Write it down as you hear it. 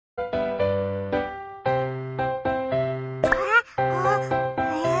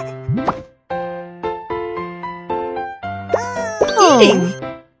eating.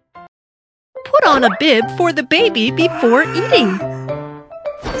 Put on a bib for the baby before eating.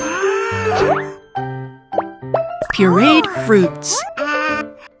 Pureed fruits.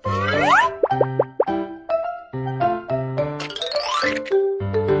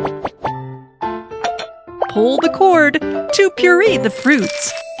 Pull the cord to puree the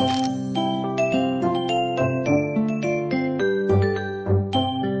fruits.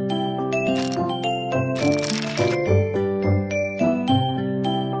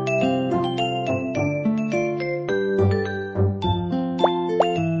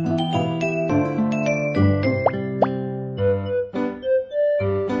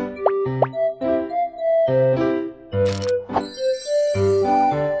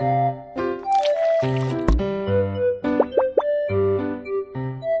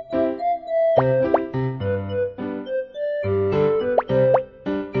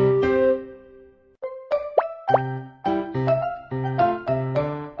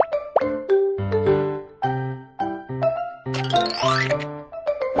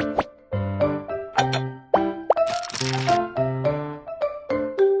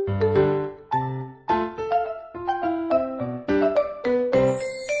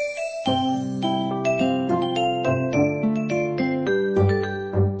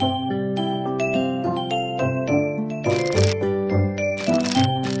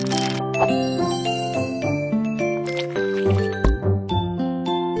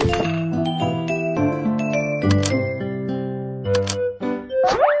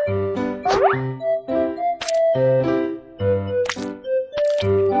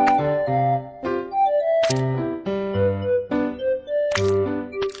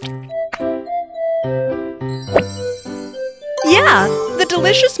 Yeah, the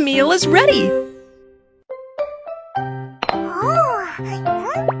delicious meal is ready.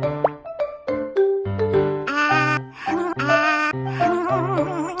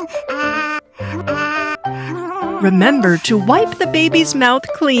 Remember to wipe the baby's mouth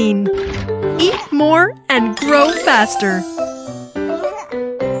clean. Eat more and grow faster.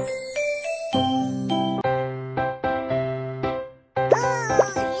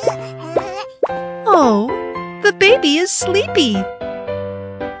 Oh, the baby is sleepy.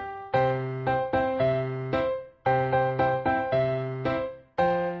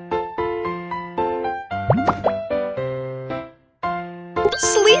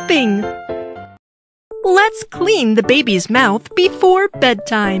 Sleeping. Let's clean the baby's mouth before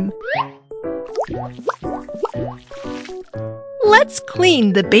bedtime. Let's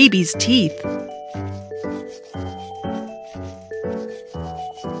clean the baby's teeth.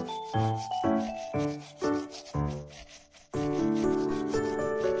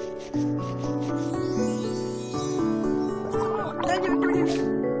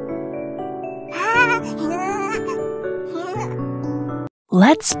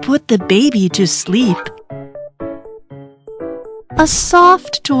 Let's put the baby to sleep. A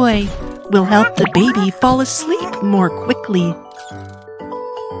soft toy will help the baby fall asleep more quickly.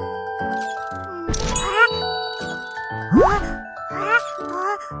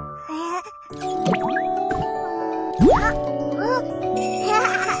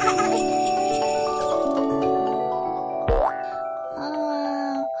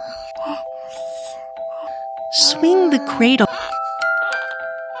 Swing the cradle.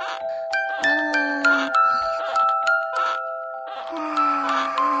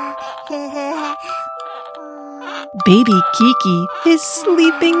 Baby Kiki is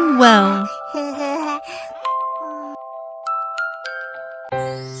sleeping well.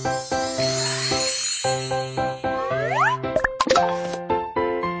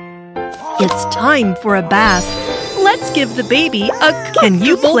 It's time for a bath. Let's give the baby a comfortable bath. Can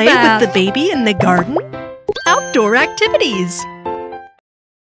you play with the baby in the garden? Outdoor activities.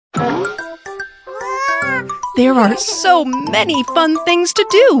 There are so many fun things to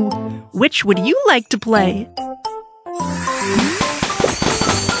do. Which would you like to play?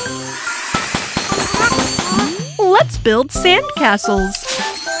 Let's build sandcastles.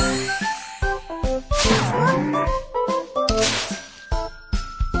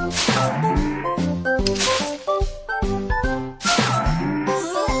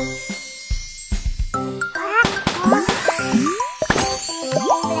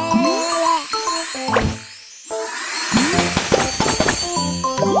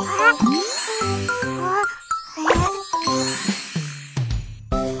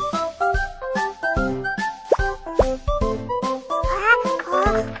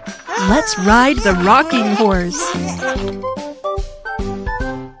 Let's ride the rocking horse.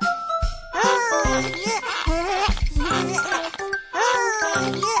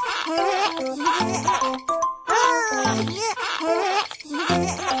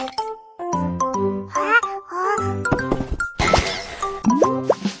 The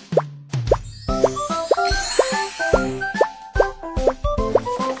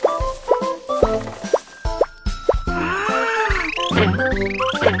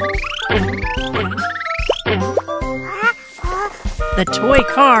toy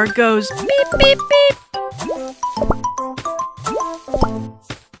car goes beep, beep, beep.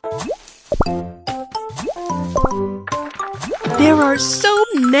 There are so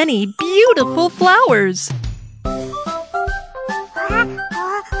many beautiful flowers.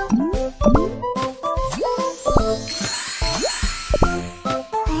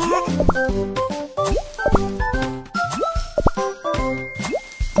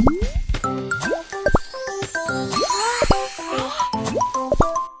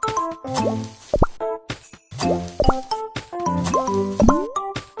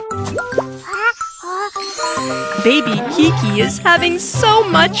 Baby Kiki is having so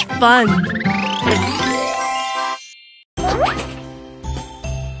much fun.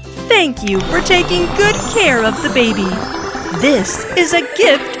 Thank you for taking good care of the baby. This is a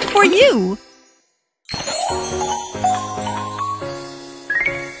gift for you.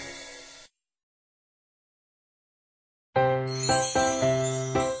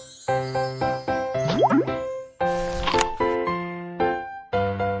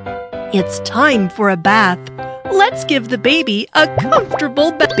 It's time for a bath. Let's give the baby a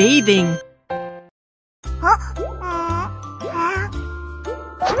comfortable bathing.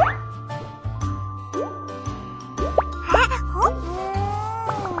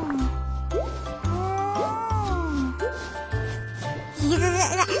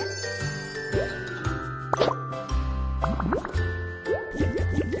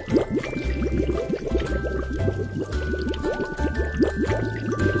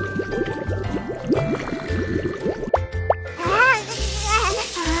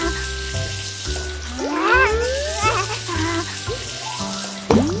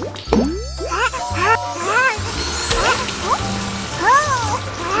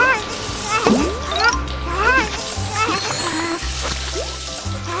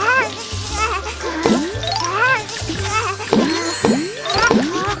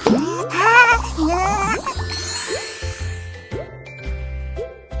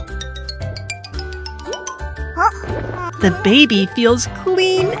 The baby feels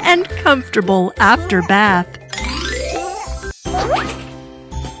clean and comfortable after bath.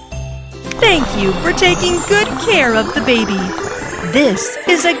 Thank you for taking good care of the baby. This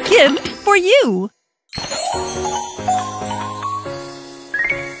is a gift for you.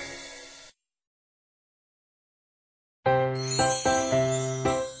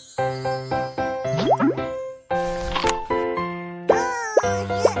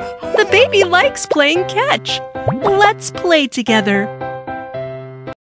 The baby likes playing catch. Let's play together.